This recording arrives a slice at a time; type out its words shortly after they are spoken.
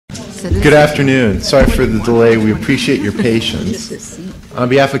Good afternoon. Sorry for the delay. We appreciate your patience. On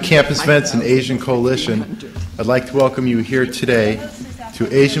behalf of Campus Events and Asian Coalition, I'd like to welcome you here today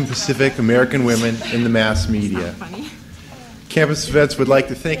to Asian Pacific American Women in the Mass Media. Campus Events would like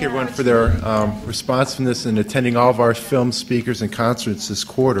to thank everyone for their responsiveness in attending all of our film speakers and concerts this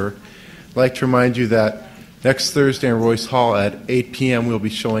quarter. I'd like to remind you that next Thursday in Royce Hall at 8 p.m. we'll be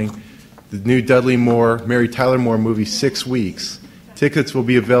showing the new Dudley Moore, Mary Tyler Moore movie, 6 Weeks. Tickets will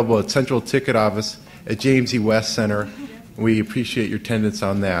be available at Central Ticket Office at James E. West Center. We appreciate your attendance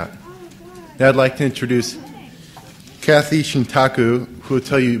on that. Now I'd like to introduce Kathy Shintaku, who will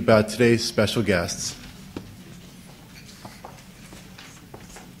tell you about today's special guests.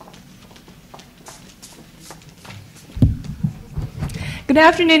 Good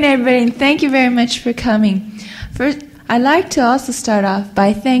afternoon, everybody, and thank you very much for coming. First, I'd like to also start off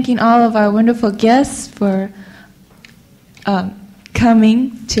by thanking all of our wonderful guests for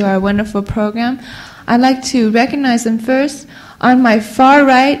coming to our wonderful program. I'd like to recognize them first. On my far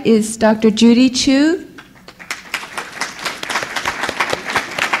right is Dr. Judy Chu.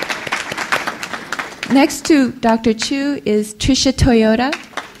 Next to Dr. Chu is Tricia Toyota.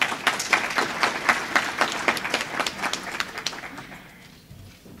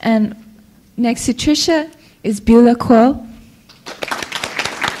 And next to Tricia is Beulah Kuo.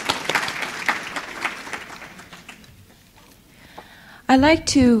 I'd like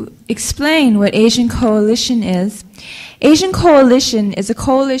to explain what Asian Coalition is. Asian Coalition is a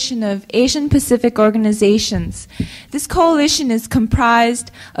coalition of Asian Pacific organizations. This coalition is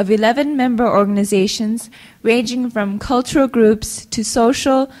comprised of 11 member organizations ranging from cultural groups to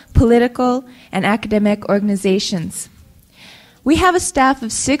social, political, and academic organizations. We have a staff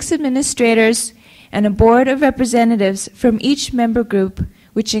of 6 administrators and a board of representatives from each member group,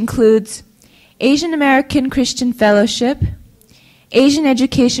 which includes Asian American Christian Fellowship, Asian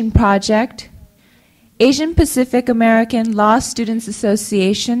Education Project, Asian Pacific American Law Students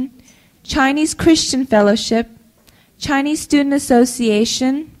Association, Chinese Christian Fellowship, Chinese Student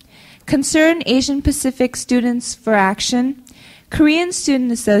Association, Concerned Asian Pacific Students for Action, Korean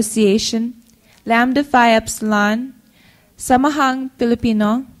Student Association, Lambda Phi Epsilon, Samahang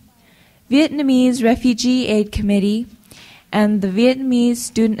Filipino, Vietnamese Refugee Aid Committee, and the Vietnamese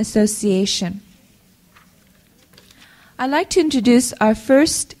Student Association. I'd like to introduce our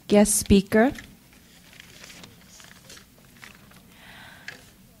first guest speaker,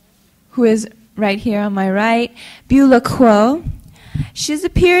 who is right here on my right, Beulah Kuo. She's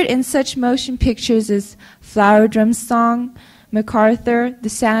appeared in such motion pictures as Flower Drum Song, MacArthur, The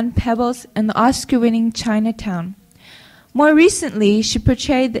Sand Pebbles, and the Oscar-winning Chinatown. More recently, she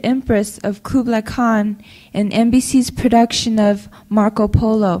portrayed the Empress of Kublai Khan in NBC's production of Marco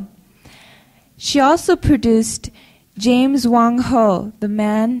Polo. She also produced James Wong Ho, The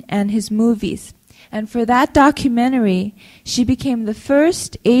Man and His Movies, and for that documentary, she became the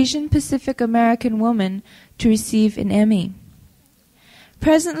first Asian Pacific American woman to receive an Emmy.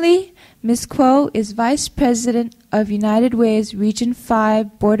 Presently, Ms. Kuo is Vice President of United Way's Region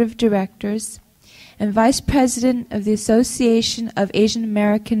 5 Board of Directors and Vice President of the Association of Asian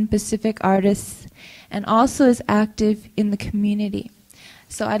American Pacific Artists, and also is active in the community.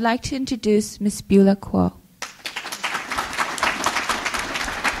 So I'd like to introduce Ms. Beulah Kuo.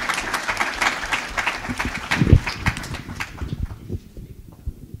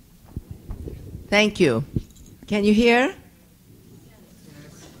 Thank you. Can you hear?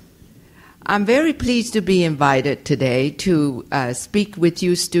 I'm very pleased to be invited today to speak with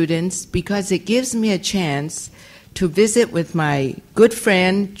you students because it gives me a chance to visit with my good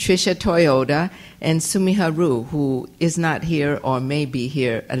friend Tricia Toyota and Sumi Haru, who is not here or may be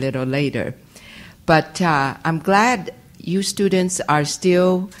here a little later. But I'm glad you students are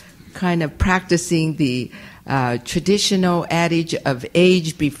still kind of practicing the traditional adage of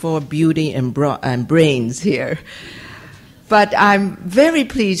age before beauty and brains here. But I'm very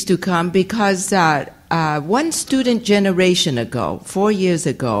pleased to come because one student generation ago, 4 years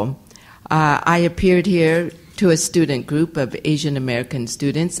ago, I appeared here to a student group of Asian American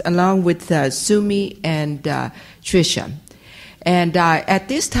students along with Sumi and Tricia. And at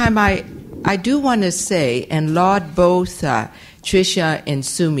this time, I do want to say and laud both Tricia and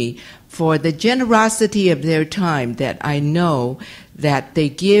Sumi for the generosity of their time that I know that they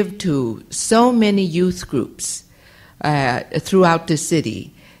give to so many youth groups throughout the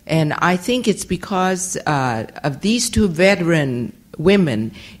city. And I think it's because of these two veteran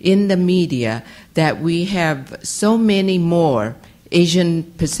women in the media that we have so many more Asian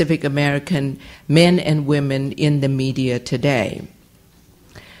Pacific American men and women in the media today.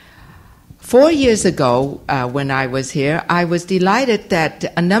 4 years ago, when I was here, I was delighted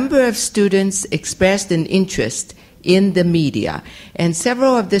that a number of students expressed an interest in the media, and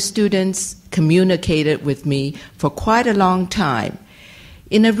several of the students communicated with me for quite a long time.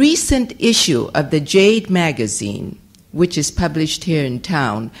 In a recent issue of the Jade magazine, which is published here in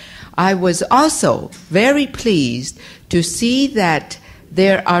town, I was also very pleased to see that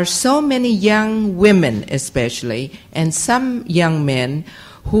there are so many young women especially, and some young men,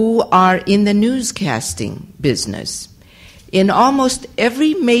 who are in the newscasting business. In almost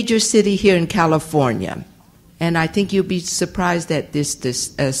every major city here in California, and I think you'll be surprised at this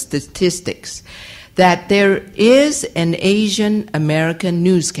statistics, that there is an Asian American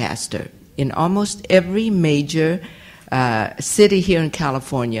newscaster in almost every major city here in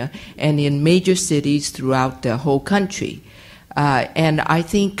California and in major cities throughout the whole country. And I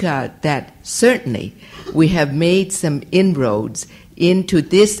think that certainly we have made some inroads into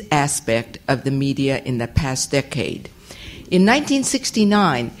this aspect of the media in the past decade. In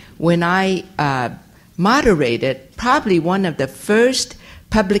 1969, when I moderated probably one of the first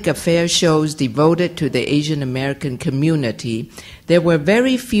public affairs shows devoted to the Asian American community, there were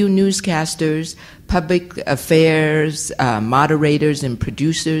very few newscasters, public affairs moderators, and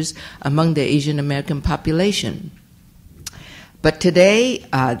producers among the Asian American population. But today,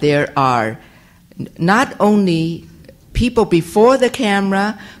 there are not only people before the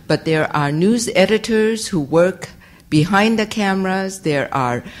camera, but there are news editors who work behind the cameras. There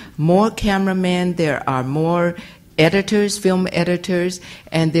are more cameramen, there are more editors, film editors,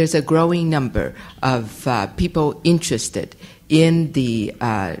 and there's a growing number of people interested in the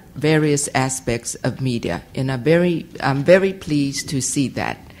various aspects of media. And I'm very pleased to see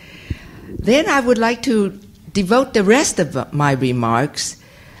that. Then I would like to devote the rest of my remarks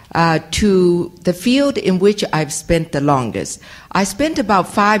to the field in which I've spent the longest. I spent about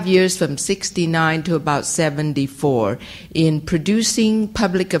 5 years from 1969 to about 1974 in producing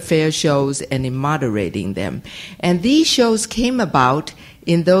public affairs shows and in moderating them. And these shows came about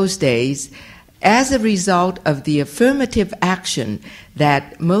in those days as a result of the affirmative action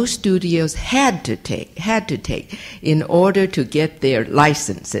that most studios had to take in order to get their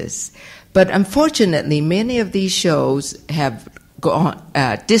licenses. But unfortunately, many of these shows have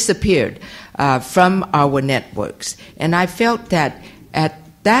disappeared from our networks. And I felt that at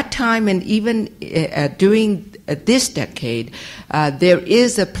that time and even during this decade, there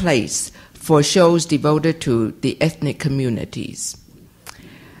is a place for shows devoted to the ethnic communities.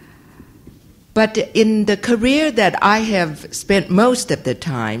 But in the career that I have spent most of the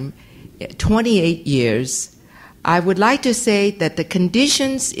time, 28 years, I would like to say that the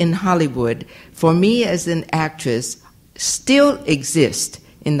conditions in Hollywood for me as an actress still exist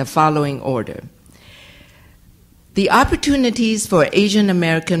in the following order. The opportunities for Asian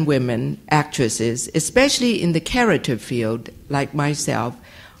American women actresses, especially in the character field like myself,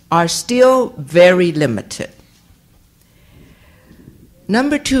 are still very limited.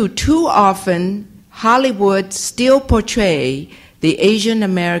 Number two, too often Hollywood still portray the Asian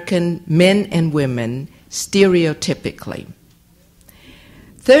American men and women stereotypically.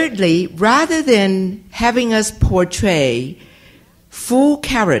 Thirdly, rather than having us portray full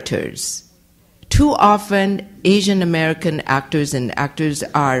characters, too often Asian American actors and actors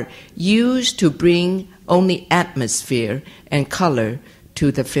are used to bring only atmosphere and color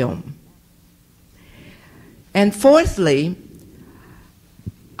to the film. And fourthly,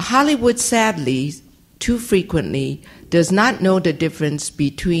 Hollywood sadly, too frequently, does not know the difference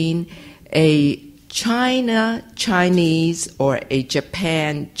between a China Chinese or a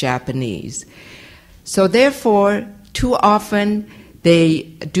Japan Japanese. So therefore, too often they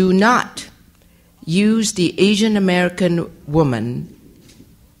do not use the Asian American woman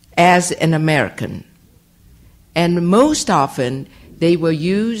as an American. And most often they will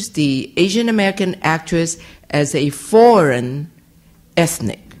use the Asian American actress as a foreign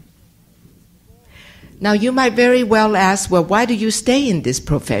ethnic. Now, you might very well ask, well, why do you stay in this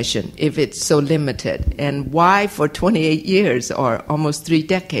profession if it's so limited? And why for 28 years or almost 3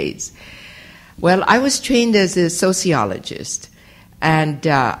 decades? Well, I was trained as a sociologist, and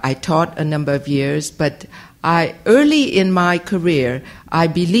I taught a number of years, but early in my career, I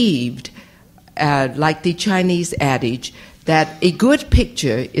believed, like the Chinese adage, that a good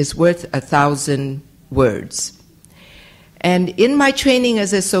picture is worth 1,000 words. And in my training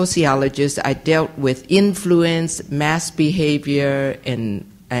as a sociologist, I dealt with influence, mass behavior,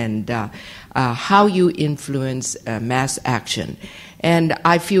 and how you influence mass action. And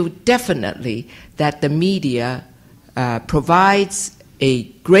I feel definitely that the media provides a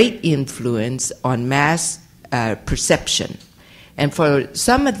great influence on mass perception. And for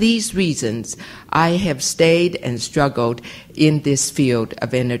some of these reasons, I have stayed and struggled in this field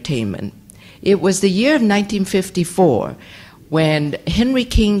of entertainment. It was the year of 1954 when Henry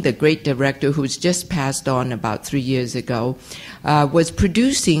King, the great director who's just passed on about 3 years ago, was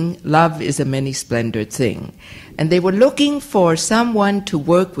producing Love is a Many Splendored Thing. And they were looking for someone to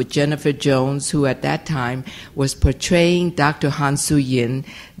work with Jennifer Jones, who at that time was portraying Dr. Han Soo-yin,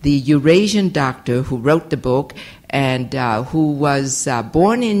 the Eurasian doctor who wrote the book and who was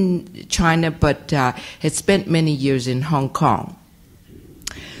born in China but had spent many years in Hong Kong.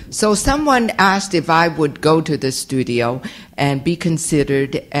 So someone asked if I would go to the studio and be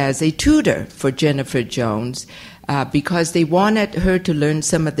considered as a tutor for Jennifer Jones because they wanted her to learn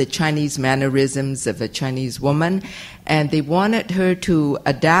some of the Chinese mannerisms of a Chinese woman, and they wanted her to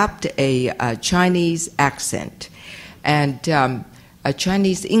adapt a Chinese accent and a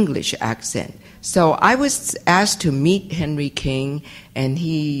Chinese English accent. So I was asked to meet Henry King, and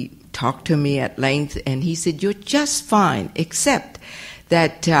he talked to me at length, and he said, "You're just fine, except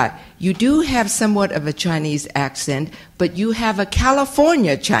that you do have somewhat of a Chinese accent, but you have a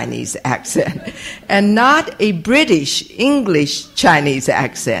California Chinese accent and not a British English Chinese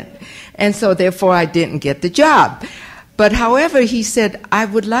accent." And so therefore I didn't get the job. But however, he said, "I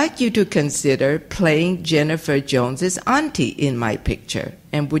would like you to consider playing Jennifer Jones's auntie in my picture.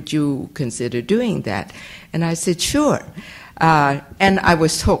 And would you consider doing that?" And I said, "Sure." And I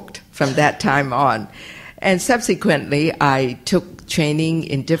was hooked from that time on. And subsequently, I took training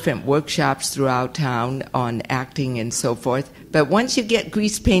in different workshops throughout town on acting and so forth. But once you get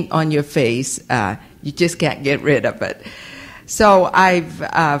grease paint on your face, you just can't get rid of it. So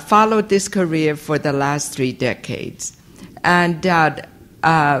I've followed this career for the last 3 decades. And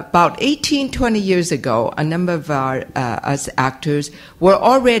about 18, 20 years ago, a number of us actors were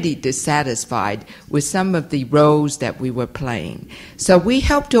already dissatisfied with some of the roles that we were playing. So we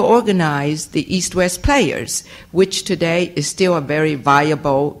helped to organize the East-West Players, which today is still a very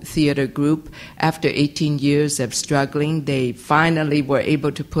viable theater group. After 18 years of struggling, they finally were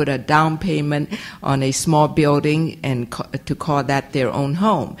able to put a down payment on a small building and to call that their own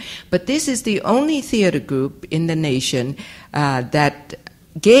home. But this is the only theater group in the nation that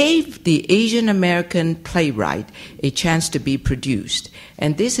gave the Asian American playwright a chance to be produced.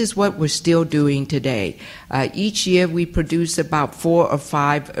 And this is what we're still doing today. Each year we produce about 4 or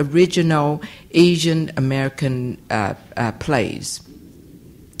 5 original Asian American plays.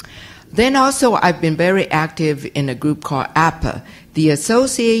 Then also I've been very active in a group called APA, the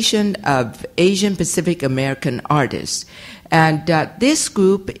Association of Asian Pacific American Artists. And this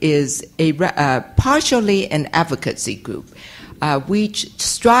group is partially an advocacy group. We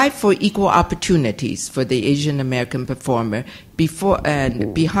strive for equal opportunities for the Asian American performer before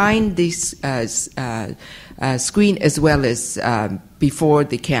and behind this screen as well as before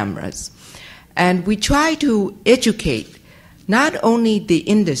the cameras. And we try to educate not only the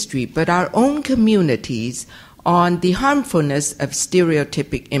industry but our own communities on the harmfulness of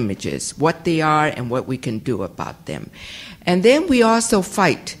stereotypic images, what they are and what we can do about them. And then we also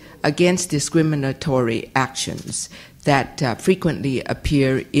fight against discriminatory actions that frequently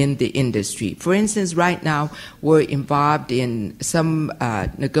appear in the industry. For instance, right now we're involved in some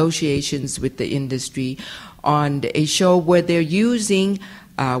negotiations with the industry on a show where they're using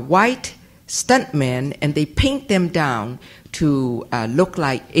white stuntmen and they paint them down to look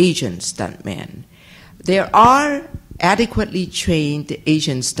like Asian stuntmen. There are adequately trained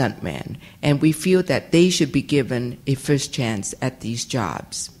Asian stuntmen, and we feel that they should be given a first chance at these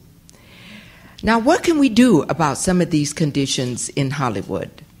jobs. Now, what can we do about some of these conditions in Hollywood?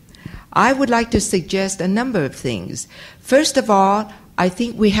 I would like to suggest a number of things. First of all, I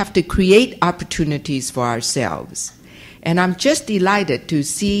think we have to create opportunities for ourselves. And I'm just delighted to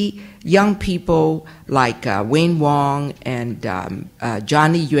see young people like Wayne Wong and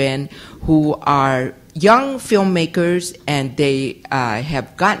Johnny Yuan, who are young filmmakers, and they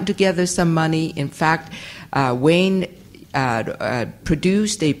have gotten together some money. In fact, Wayne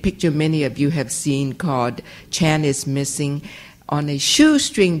produced a picture many of you have seen called Chan is Missing on a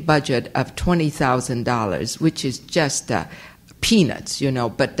shoestring budget of $20,000, which is just peanuts, you know.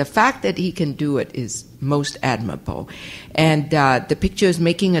 But the fact that he can do it is most admirable. And the picture is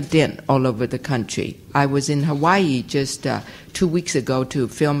making a dent all over the country. I was in Hawaii just 2 weeks ago to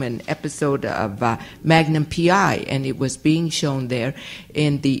film an episode of Magnum P.I., and it was being shown there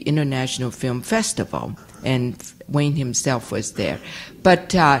in the International Film Festival. And Wayne himself was there.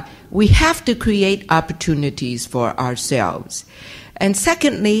 But we have to create opportunities for ourselves. And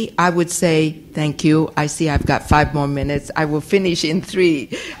secondly, I would say thank you. I see I've got 5 more minutes. I will finish in 3,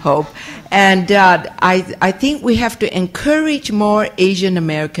 Hope. And I think we have to encourage more Asian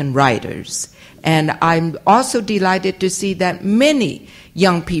American writers. And I'm also delighted to see that many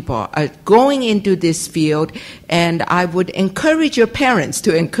young people are going into this field, and I would encourage your parents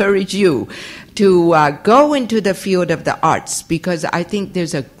to encourage you to go into the field of the arts, because I think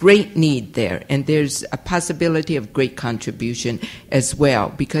there's a great need there, and there's a possibility of great contribution as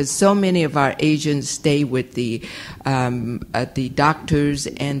well, because so many of our Asians stay with the doctors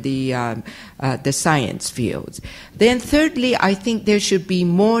and the science fields. Then thirdly, I think there should be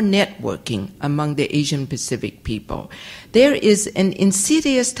more networking among the Asian Pacific people. There is an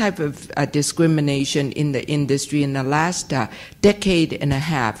insidious type of discrimination in the industry in the last decade and a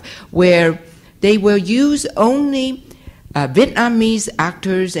half, where they will use only Vietnamese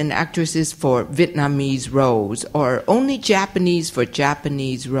actors and actresses for Vietnamese roles, or only Japanese for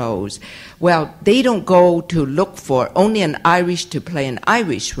Japanese roles. Well, they don't go to look for only an Irish to play an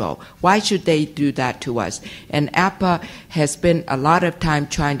Irish role. Why should they do that to us? And APA has spent a lot of time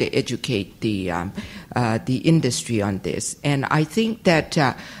trying to educate the industry on this. And I think that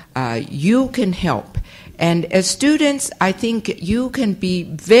you can help. And as students, I think you can be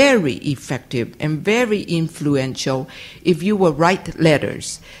very effective and very influential if you will write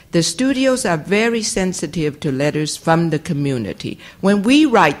letters. The studios are very sensitive to letters from the community. When we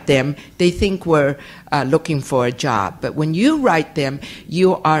write them, they think we're looking for a job. But when you write them,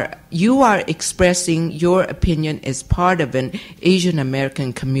 you are expressing your opinion as part of an Asian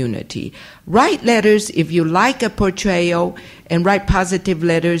American community. Write letters if you like a portrayal, and write positive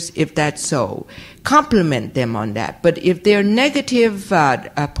letters if that's so. Compliment them on that. But if they're negative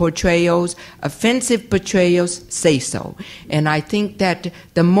portrayals, offensive portrayals, say so. And I think that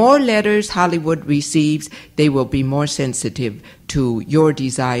the more letters Hollywood receives, they will be more sensitive to your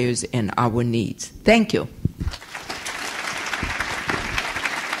desires and our needs. Thank you.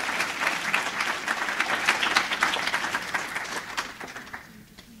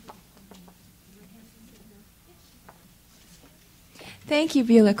 Thank you,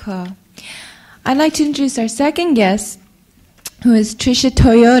 Beulah Claw. I'd like to introduce our second guest, who is Tricia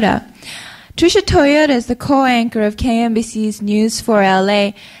Toyota. Tricia Toyota is the co-anchor of KMBC's News for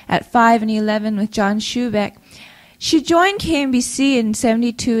LA at 5 and 11 with John Schubeck. She joined KMBC in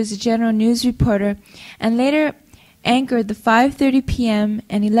 '72 as a general news reporter and later anchored the 5:30 p.m.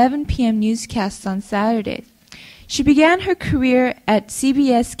 and 11 p.m. newscasts on Saturdays. She began her career at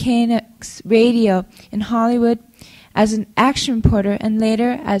CBS KNX Radio in Hollywood as an action reporter and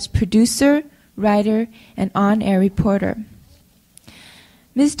later as producer, writer, and on-air reporter.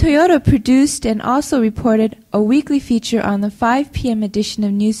 Ms. Toyota produced and also reported a weekly feature on the 5 p.m. edition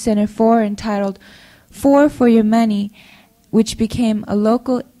of News Center 4 entitled 4 for Your Money, which became a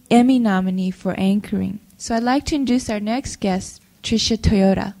local Emmy nominee for anchoring. So I'd like to introduce our next guest, Tricia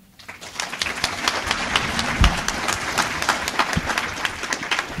Toyota.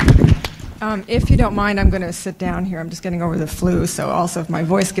 If you don't mind, I'm going to sit down here. I'm just getting over the flu, so also if my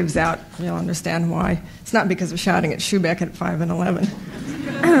voice gives out, you'll understand why. It's not because of shouting at Schubeck at 5 and 11.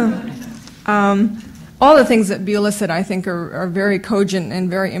 All the things that Beulah said, I think, are very cogent and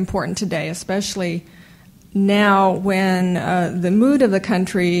very important today, especially now when the mood of the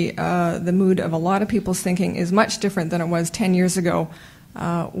country, the mood of a lot of people's thinking is much different than it was 10 years ago.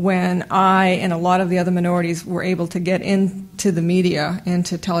 When I and a lot of the other minorities were able to get into the media,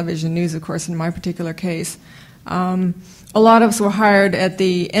 into television news, of course, in my particular case. A lot of us were hired at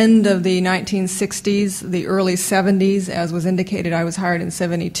the end of the 1960s, the early 70s. As was indicated, I was hired in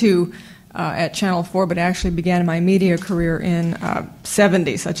 '72 at Channel 4, but actually began my media career in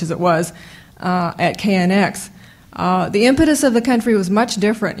 '70, such as it was, at KNX. The impetus of the country was much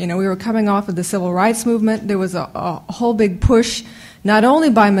different. You know, we were coming off of the civil rights movement. There was a whole big push, not only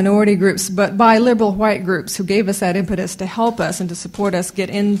by minority groups, but by liberal white groups who gave us that impetus to help us and to support us get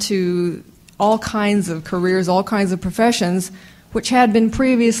into all kinds of careers, all kinds of professions, which had been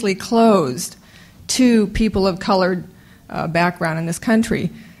previously closed to people of colored background in this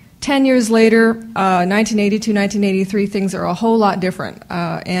country. 10 years later, 1982, 1983, things are a whole lot different.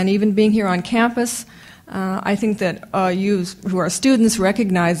 And even being here on campus, I think that you who are students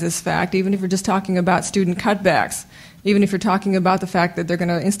recognize this fact, even if you're just talking about student cutbacks, even if you're talking about the fact that they're going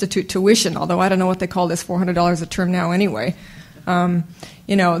to institute tuition, although I don't know what they call this, $400 a term now anyway.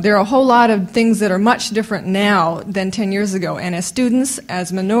 You know, there are a whole lot of things that are much different now than 10 years ago. And as students,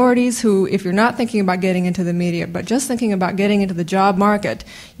 as minorities who, if you're not thinking about getting into the media, but just thinking about getting into the job market,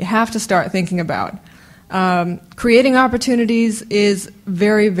 you have to start thinking about. Creating opportunities is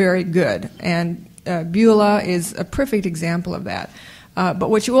very, very good. And Beulah is a perfect example of that.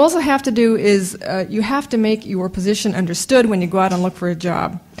 But what you also have to do is you have to make your position understood when you go out and look for a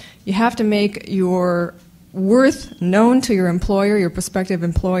job. You have to make your worth known to your employer, your prospective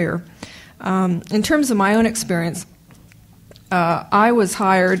employer. In terms of my own experience, I was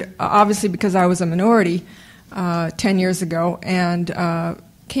hired, obviously because I was a minority 10 years ago, and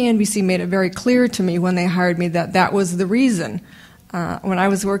KNBC made it very clear to me when they hired me that that was the reason. When I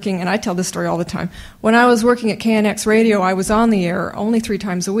was working, and I tell this story all the time, when I was working at KNX Radio, I was on the air only 3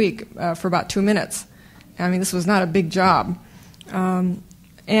 times a week for about 2 minutes. I mean, this was not a big job.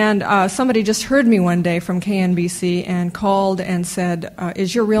 And somebody just heard me one day from KNBC and called and said,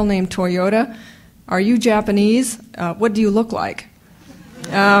 is your real name Toyota? Are you Japanese? What do you look like?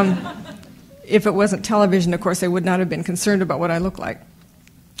 If it wasn't television, of course, they would not have been concerned about what I look like.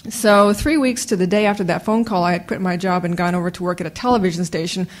 So 3 weeks to the day after that phone call, I had quit my job and gone over to work at a television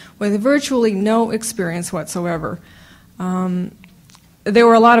station with virtually no experience whatsoever. There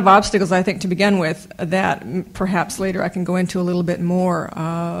were a lot of obstacles, I think, to begin with, that perhaps later I can go into a little bit more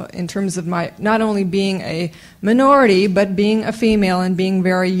in terms of my not only being a minority, but being a female and being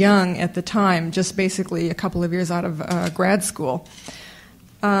very young at the time, just basically a couple of years out of grad school.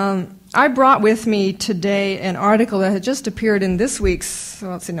 I brought with me today an article that had just appeared in this week's,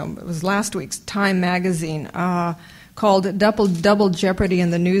 it was last week's Time magazine, called Double Jeopardy in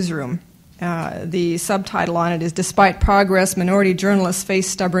the Newsroom. The subtitle on it is Despite Progress, Minority Journalists Face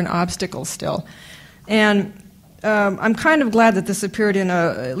Stubborn Obstacles Still. And I'm kind of glad that this appeared in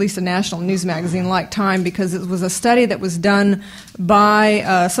at least a national news magazine like Time, because it was a study that was done by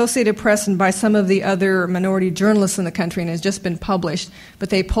Associated Press and by some of the other minority journalists in the country and has just been published. But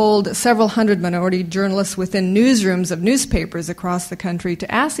they polled several hundred minority journalists within newsrooms of newspapers across the country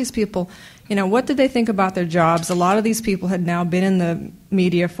to ask these people, what did they think about their jobs? A lot of these people had now been in the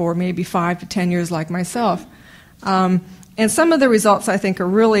media for maybe 5 to 10 years like myself. And some of the results, I think, are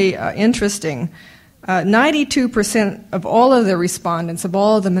really interesting. 92% of all of the respondents, of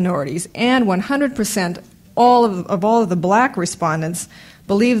all of the minorities, and 100% of all of the black respondents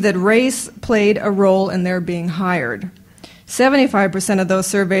believe that race played a role in their being hired. 75% of those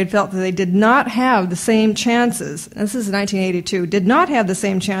surveyed felt that they did not have the same chances, and this is 1982, did not have the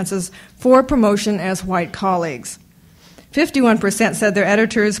same chances for promotion as white colleagues. 51% said their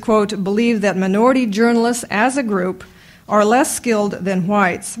editors, quote, believe that minority journalists as a group are less skilled than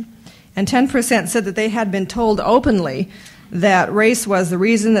whites. And 10% said that they had been told openly that race was the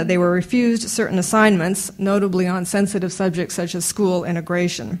reason that they were refused certain assignments, notably on sensitive subjects such as school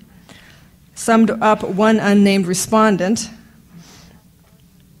integration. Summed up one unnamed respondent,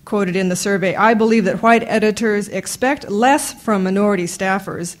 quoted in the survey, I believe that white editors expect less from minority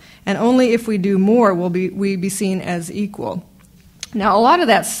staffers, and only if we do more will we be seen as equal. Now, a lot of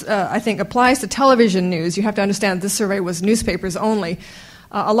that, I think, applies to television news. You have to understand this survey was newspapers only.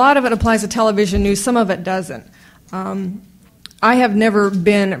 A lot of it applies to television news, some of it doesn't. I have never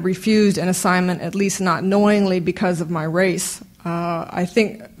been refused an assignment, at least not knowingly, because of my race. I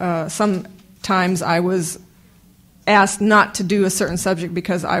think sometimes I was asked not to do a certain subject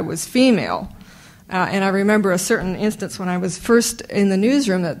because I was female. And I remember a certain instance when I was first in the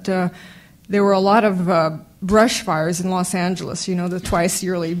newsroom that there were a lot of brush fires in Los Angeles, the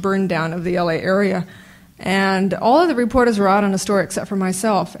twice-yearly burn down of the LA area. And all of the reporters were out on a story except for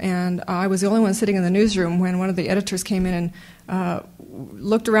myself, and I was the only one sitting in the newsroom when one of the editors came in and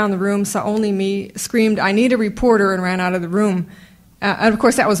looked around the room, saw only me, screamed, I need a reporter, and ran out of the room. And of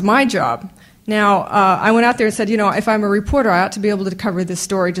course, that was my job. Now, I went out there and said, if I'm a reporter, I ought to be able to cover this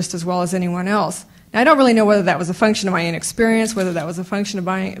story just as well as anyone else. Now, I don't really know whether that was a function of my inexperience, whether that was a function of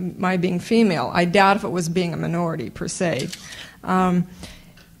my being female. I doubt if it was being a minority, per se.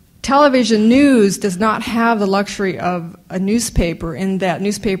 Television news does not have the luxury of a newspaper in that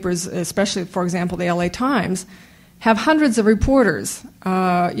newspapers, especially, for example, the LA Times, have hundreds of reporters.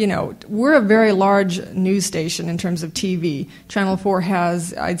 We're a very large news station in terms of TV. Channel 4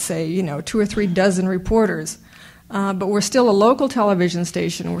 has, I'd say, 2 or 3 dozen reporters. But we're still a local television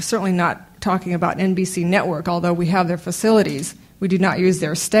station. We're certainly not talking about NBC Network, although we have their facilities. We do not use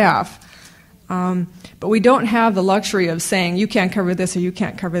their staff. But we don't have the luxury of saying, you can't cover this or you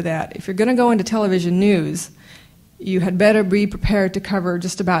can't cover that. If you're going to go into television news, you had better be prepared to cover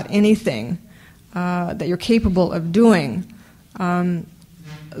just about anything that you're capable of doing. The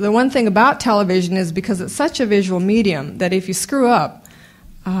one thing about television is because it's such a visual medium that if you screw up,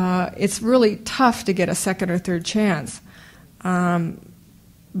 it's really tough to get a second or third chance. By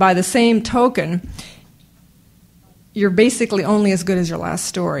the same token, you're basically only as good as your last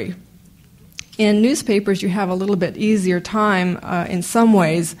story. in newspapers, you have a little bit easier time in some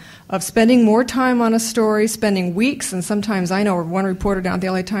ways of spending more time on a story, spending weeks, and sometimes I know one reporter down at the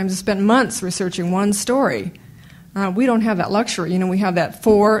LA Times has spent months researching one story. We don't have that luxury. We have that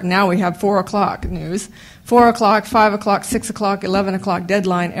now we have 4 o'clock news, 4 o'clock, 5 o'clock, 6 o'clock, 11 o'clock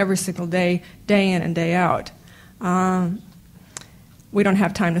deadline every single day, day in and day out. We don't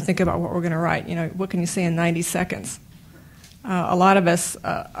have time to think about what we're going to write. What can you say in 90 seconds? A lot of us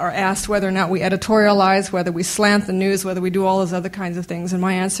are asked whether or not we editorialize, whether we slant the news, whether we do all those other kinds of things. And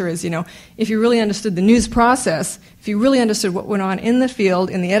my answer is, if you really understood the news process, if you really understood what went on in the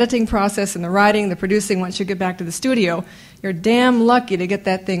field, in the editing process, in the writing, the producing, once you get back to the studio, you're damn lucky to get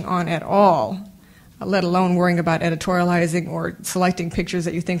that thing on at all, let alone worrying about editorializing or selecting pictures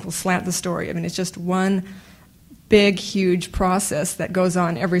that you think will slant the story. It's just one big, huge process that goes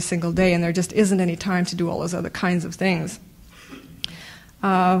on every single day, and there just isn't any time to do all those other kinds of things.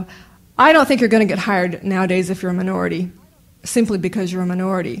 I don't think you're going to get hired nowadays if you're a minority, simply because you're a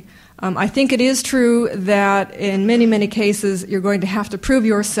minority. I think it is true that in many, many cases you're going to have to prove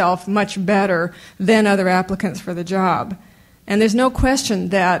yourself much better than other applicants for the job. And there's no question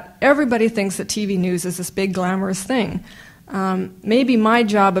that everybody thinks that TV news is this big glamorous thing. Maybe my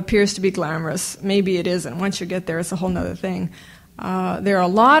job appears to be glamorous. Maybe it isn't. Once you get there, it's a whole other thing. There are a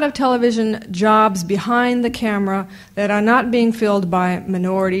lot of television jobs behind the camera that are not being filled by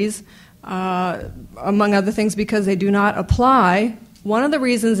minorities, among other things because they do not apply. One of the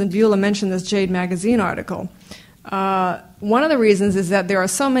reasons, and Beulah mentioned this Jade magazine article, one of the reasons is that there are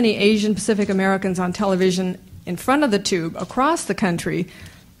so many Asian Pacific Americans on television in front of the tube across the country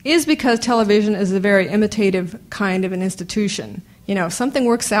is because television is a very imitative kind of an institution. If something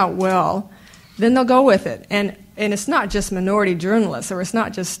works out well, then they'll go with it. And it's not just minority journalists, or it's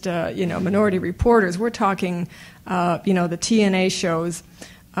not just minority reporters. We're talking, the TNA shows,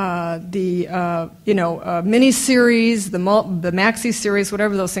 the mini-series, the maxi series,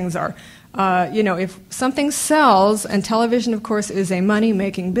 whatever those things are. If something sells, and television, of course, is a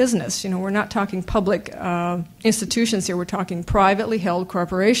money-making business. We're not talking public institutions here. We're talking privately held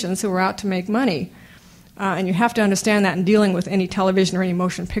corporations who are out to make money. And you have to understand that in dealing with any television or any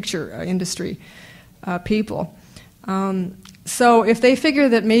motion picture industry people. So if they figure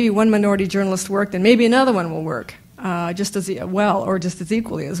that maybe one minority journalist worked, then maybe another one will work just as well, or just as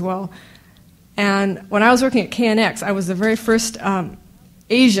equally as well. And when I was working at KNX, I was the very first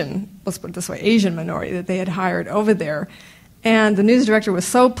Asian, let's put it this way, Asian minority that they had hired over there. And the news director was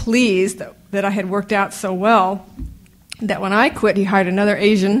so pleased that I had worked out so well that when I quit, he hired another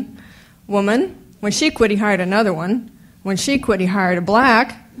Asian woman. When she quit, he hired another one. When she quit, he hired a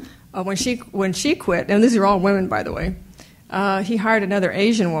black. When she quit, and these are all women, by the way, he hired another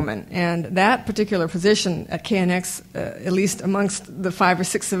Asian woman. And that particular position at KNX, at least amongst the 5 or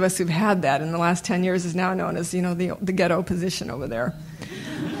 6 of us who've had that in the last 10 years, is now known as, the ghetto position over there.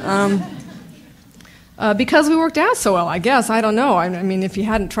 Because we worked out so well, I guess. I don't know. If you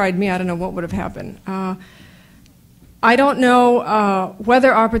hadn't tried me, I don't know what would have happened. I don't know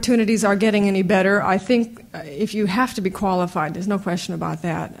whether opportunities are getting any better. I think if you have to be qualified, there's no question about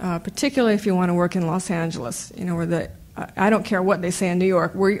that, particularly if you want to work in Los Angeles. I don't care what they say in New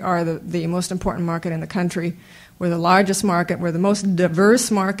York. We are the most important market in the country. We're the largest market. We're the most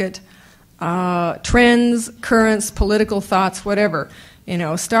diverse market. Trends, currents, political thoughts, whatever.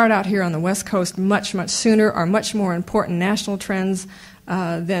 Start out here on the West Coast much, much sooner, are much more important national trends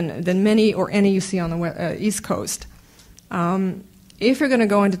than many or any you see on the East Coast. If you're going to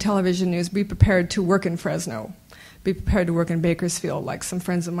go into television news, be prepared to work in Fresno. Be prepared to work in Bakersfield, like some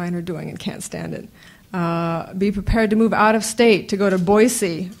friends of mine are doing and can't stand it. Be prepared to move out of state, to go to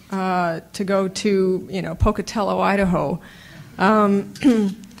Boise, to go to, Pocatello, Idaho.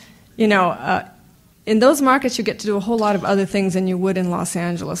 In those markets, you get to do a whole lot of other things than you would in Los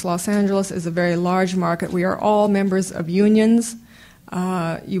Angeles. Los Angeles is a very large market. We are all members of unions.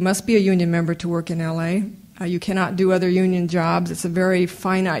 You must be a union member to work in LA. You cannot do other union jobs. It's a very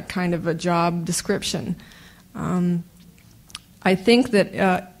finite kind of a job description. I think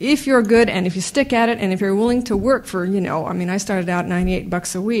that if you're good and if you stick at it and if you're willing to work for, I started out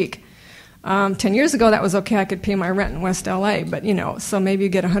 $98 a week. 10 years ago, that was okay. I could pay my rent in West LA, but, so maybe you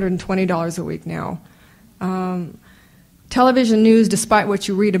get $120 a week now. Television news, despite what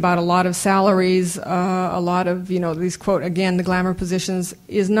you read about a lot of salaries, a lot of, these, quote, again, the glamour positions,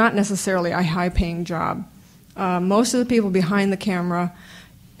 is not necessarily a high-paying job. Most of the people behind the camera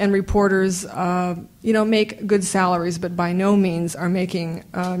and reporters, make good salaries, but by no means are making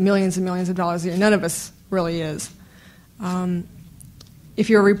millions and millions of dollars a year. None of us really is. If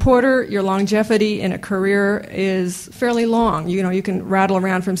you're a reporter, your longevity in a career is fairly long. You can rattle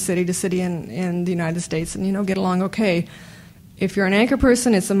around from city to city in the United States and, get along okay. If you're an anchor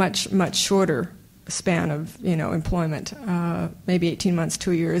person, it's a much, much shorter span of, employment, maybe 18 months,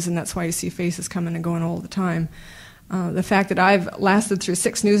 2 years, and that's why you see faces coming and going all the time. The fact that I've lasted through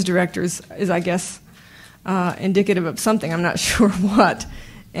 6 news directors is, I guess, indicative of something. I'm not sure what.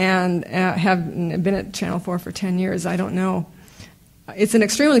 And have been at Channel 4 for 10 years. I don't know. It's an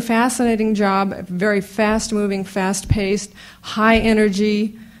extremely fascinating job, very fast-moving, fast-paced,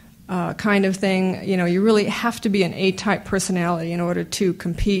 high-energy kind of thing. You really have to be an A-type personality in order to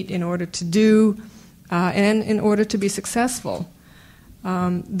compete, in order to do, and in order to be successful.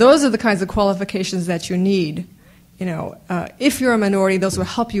 Those are the kinds of qualifications that you need. If you're a minority, those will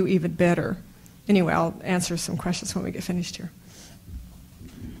help you even better. Anyway, I'll answer some questions when we get finished here.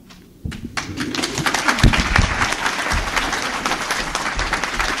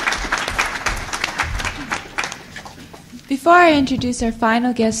 Before I introduce our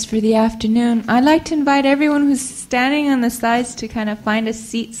final guest for the afternoon, I'd like to invite everyone who's standing on the sides to kind of find a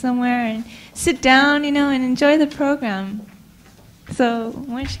seat somewhere and sit down, and enjoy the program. So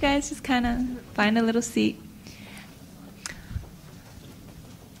why don't you guys just kind of find a little seat?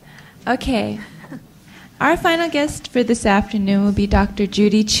 Okay. Our final guest for this afternoon will be Dr.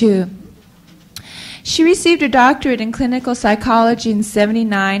 Judy Chu. She received her doctorate in clinical psychology in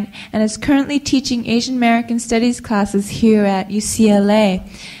 '79 and is currently teaching Asian American Studies classes here at UCLA,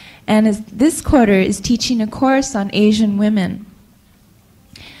 and this quarter is teaching a course on Asian women.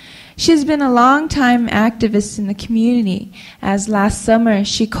 She has been a long-time activist in the community, as last summer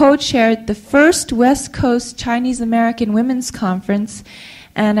she co-chaired the first West Coast Chinese American Women's Conference,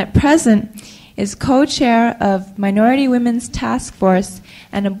 and at present is co-chair of Minority Women's Task Force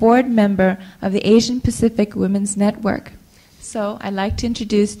and a board member of the Asian Pacific Women's Network. So I'd like to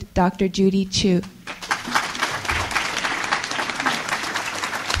introduce Dr. Judy Chu.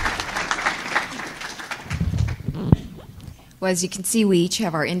 Well, as you can see, we each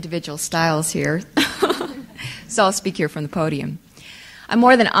have our individual styles here. So I'll speak here from the podium. I'm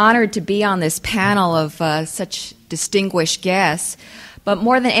more than honored to be on this panel of such distinguished guests. But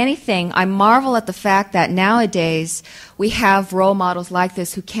more than anything, I marvel at the fact that nowadays we have role models like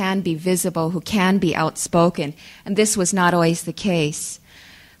this who can be visible, who can be outspoken, and this was not always the case.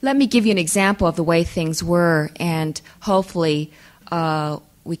 Let me give you an example of the way things were, and hopefully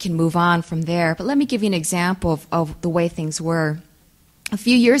we can move on from there. But let me give you an example of the way things were. A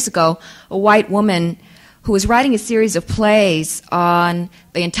few years ago, a white woman who was writing a series of plays on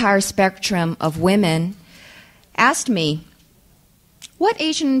the entire spectrum of women asked me, what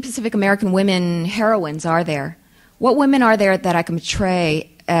Asian Pacific American women heroines are there? What women are there that I can portray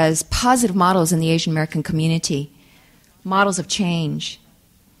as positive models in the Asian American community? Models of change.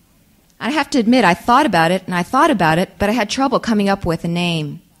 I have to admit, I thought about it, but I had trouble coming up with a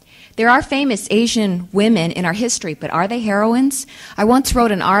name. There are famous Asian women in our history, but are they heroines? I once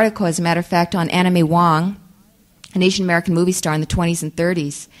wrote an article, as a matter of fact, on Anna May Wong, an Asian American movie star in the 20s and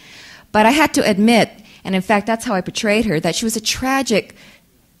 30s. But I had to admit, and in fact, that's how I portrayed her, that she was a tragic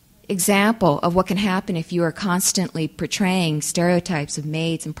example of what can happen if you are constantly portraying stereotypes of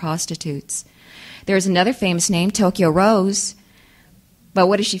maids and prostitutes. There's another famous name, Tokyo Rose, but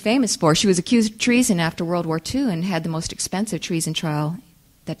what is she famous for? She was accused of treason after World War II and had the most expensive treason trial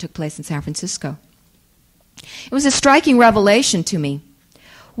that took place in San Francisco. It was a striking revelation to me.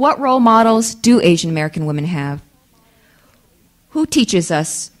 What role models do Asian American women have? Who teaches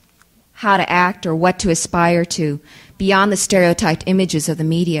us how to act or what to aspire to beyond the stereotyped images of the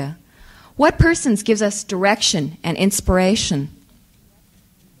media? What persons gives us direction and inspiration?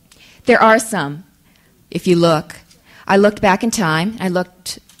 There are some, if you look. I looked back in time. I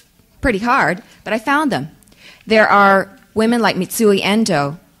looked pretty hard, but I found them. There are women like Mitsui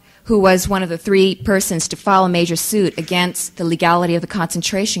Endo, who was one of the 3 persons to file a major suit against the legality of the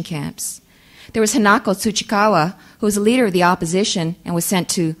concentration camps. There was Hanako Tsuchikawa, who was a leader of the opposition and was sent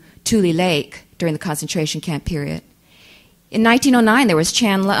to Tule Lake during the concentration camp period. In 1909, there was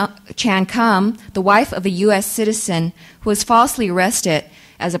Chan Kum, the wife of a U.S. citizen who was falsely arrested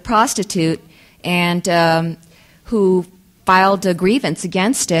as a prostitute and who filed a grievance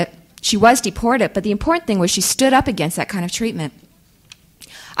against it. She was deported, but the important thing was she stood up against that kind of treatment.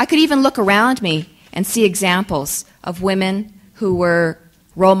 I could even look around me and see examples of women who were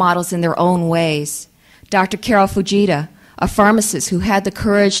role models in their own ways. Dr. Carol Fujita, a pharmacist who had the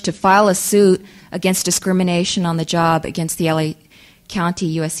courage to file a suit against discrimination on the job against the LA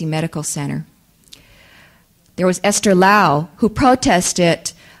County USC Medical Center. There was Esther Lau, who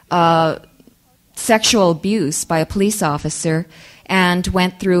protested sexual abuse by a police officer and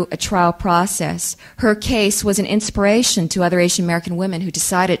went through a trial process. Her case was an inspiration to other Asian American women who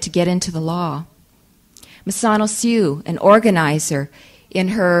decided to get into the law. Masano Siu, an organizer in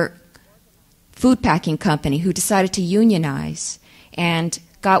her food packing company who decided to unionize and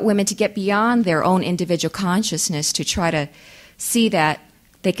got women to get beyond their own individual consciousness to try to see that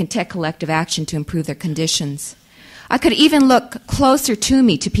they can take collective action to improve their conditions. I could even look closer to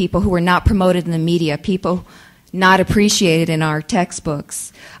me to people who were not promoted in the media, people not appreciated in our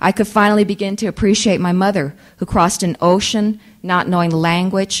textbooks. I could finally begin to appreciate my mother, who crossed an ocean, not knowing the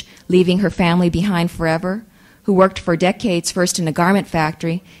language, leaving her family behind forever, who worked for decades first in a garment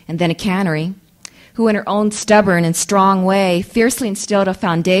factory and then a cannery, who in her own stubborn and strong way fiercely instilled a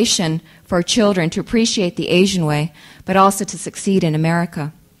foundation for her children to appreciate the Asian way, but also to succeed in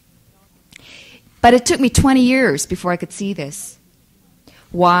America. But it took me 20 years before I could see this.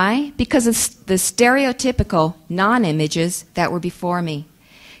 Why? Because of the stereotypical non-images that were before me.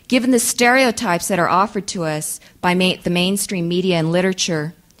 Given the stereotypes that are offered to us by the mainstream media and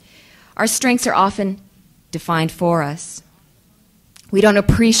literature, our strengths are often defined for us. We don't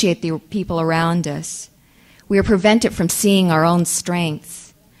appreciate the people around us. We are prevented from seeing our own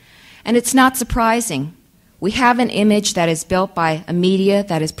strengths. And it's not surprising. We have an image that is built by a media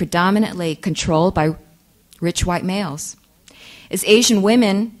that is predominantly controlled by rich white males. As Asian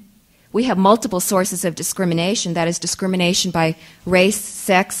women, we have multiple sources of discrimination, that is discrimination by race,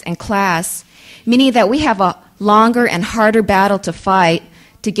 sex, and class, meaning that we have a longer and harder battle to fight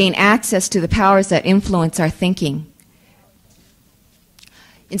to gain access to the powers that influence our thinking.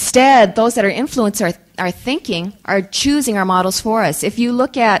 Instead, those that are influencing our thinking are choosing our models for us. If you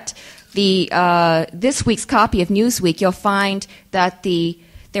look at this week's copy of Newsweek, you'll find that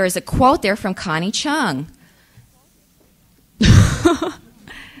there is a quote there from Connie Chung.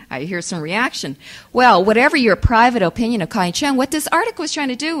 I hear some reaction. Well, whatever your private opinion of Connie Chung, what this article was trying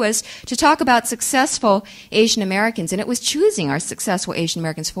to do was to talk about successful Asian Americans, and it was choosing our successful Asian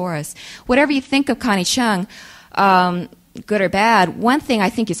Americans for us. Whatever you think of Connie Chung, good or bad, one thing I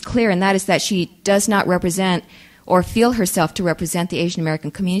think is clear, and that is that she does not represent or feel herself to represent the Asian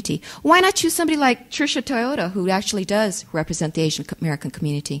American community. Why not choose somebody like Tricia Toyota, who actually does represent the Asian American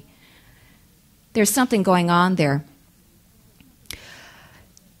community? There's something going on there.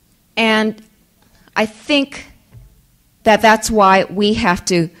 And I think that that's why we have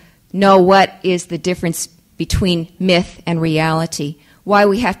to know what is the difference between myth and reality, why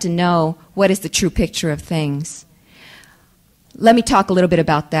we have to know what is the true picture of things. Let me talk a little bit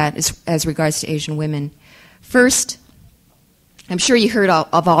about that as regards to Asian women. First, I'm sure you heard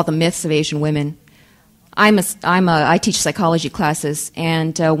of all the myths of Asian women. I teach psychology classes,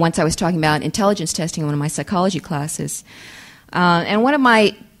 and once I was talking about intelligence testing in one of my psychology classes. And one of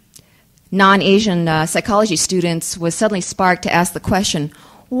my non-Asian psychology students was suddenly sparked to ask the question,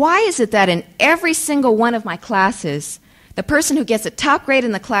 why is it that in every single one of my classes, the person who gets a top grade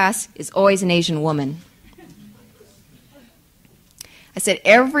in the class is always an Asian woman? I said,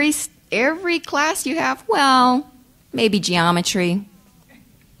 every class you have? Well, maybe geometry.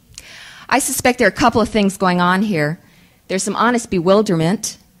 I suspect there are a couple of things going on here. There's some honest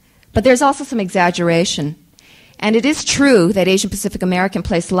bewilderment, but there's also some exaggeration. And it is true that Asian Pacific American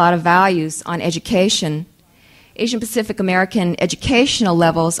place a lot of values on education. Asian Pacific American educational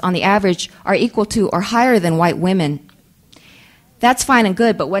levels, on the average, are equal to or higher than white women. That's fine and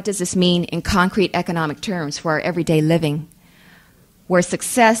good, but what does this mean in concrete economic terms for our everyday living, where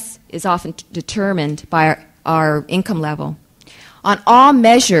success is often determined by our income level? On all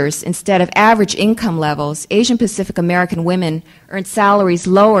measures, instead of average income levels, Asian Pacific American women earn salaries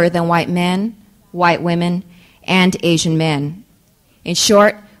lower than white men, white women, and Asian men. In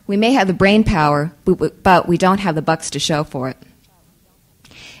short, we may have the brain power, but we don't have the bucks to show for it.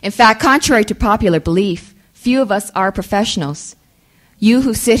 In fact, contrary to popular belief, few of us are professionals. You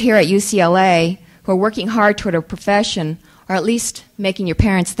who sit here at UCLA, who are working hard toward a profession, or at least making your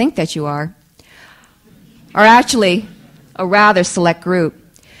parents think that you are actually a rather select group.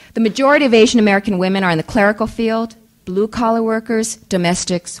 The majority of Asian American women are in the clerical field, blue-collar workers,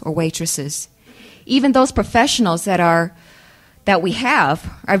 domestics, or waitresses. Even those professionals that we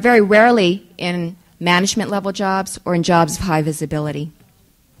have are very rarely in management-level jobs or in jobs of high visibility.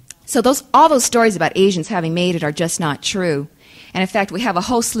 So all those stories about Asians having made it are just not true. And in fact, we have a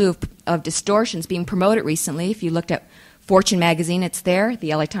whole slew of distortions being promoted recently. If you looked at Fortune magazine, it's there.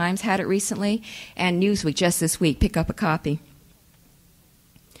 The LA Times had it recently. And Newsweek just this week. Pick up a copy.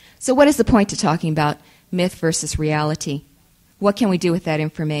 So what is the point to talking about myth versus reality? What can we do with that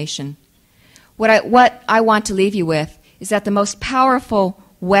information? What I want to leave you with is that the most powerful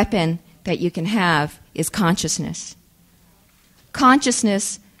weapon that you can have is consciousness.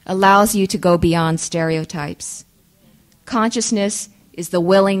 Consciousness allows you to go beyond stereotypes. Consciousness is the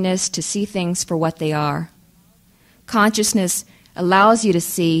willingness to see things for what they are. Consciousness allows you to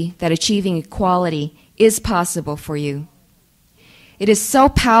see that achieving equality is possible for you. It is so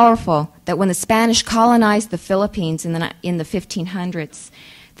powerful that when the Spanish colonized the Philippines in the 1500s,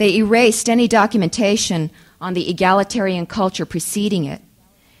 they erased any documentation on the egalitarian culture preceding it,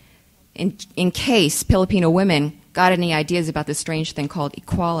 in case Filipino women got any ideas about this strange thing called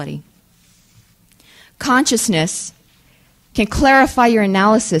equality. Consciousness can clarify your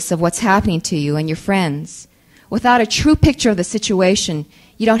analysis of what's happening to you and your friends. Without a true picture of the situation,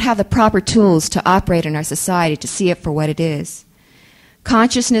 you don't have the proper tools to operate in our society to see it for what it is.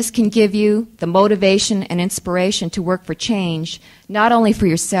 Consciousness can give you the motivation and inspiration to work for change, not only for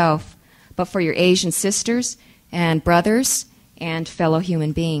yourself, but for your Asian sisters and brothers and fellow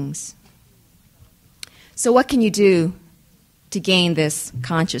human beings. So what can you do to gain this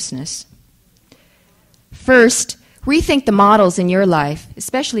consciousness? First, rethink the models in your life,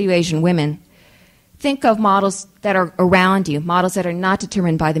 especially you Asian women. Think of models that are around you, models that are not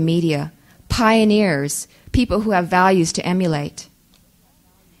determined by the media, pioneers, people who have values to emulate.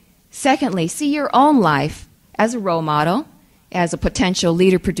 Secondly, see your own life as a role model, as a potential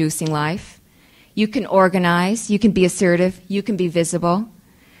leader-producing life. You can organize, you can be assertive, you can be visible,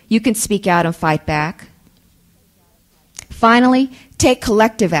 you can speak out and fight back. Finally, take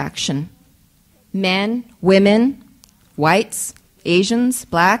collective action. Men, women, whites, Asians,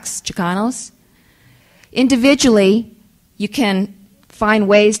 blacks, Chicanos. Individually, you can find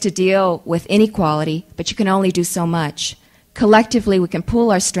ways to deal with inequality, but you can only do so much. Collectively, we can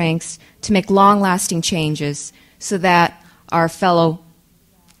pool our strengths to make long-lasting changes so that our fellow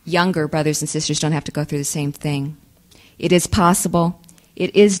younger brothers and sisters don't have to go through the same thing. It is possible,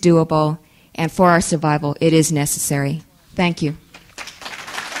 it is doable, and for our survival, it is necessary. Thank you.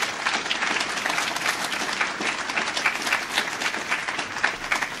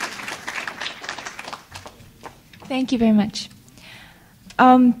 Thank you very much.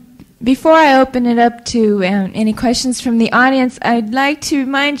 Before I open it up to any questions from the audience, I'd like to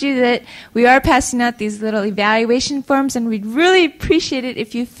remind you that we are passing out these little evaluation forms, and we'd really appreciate it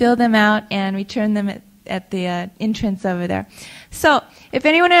if you fill them out and return them at the entrance over there. So, if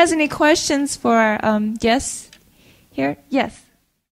anyone has any questions for our guests here, yes.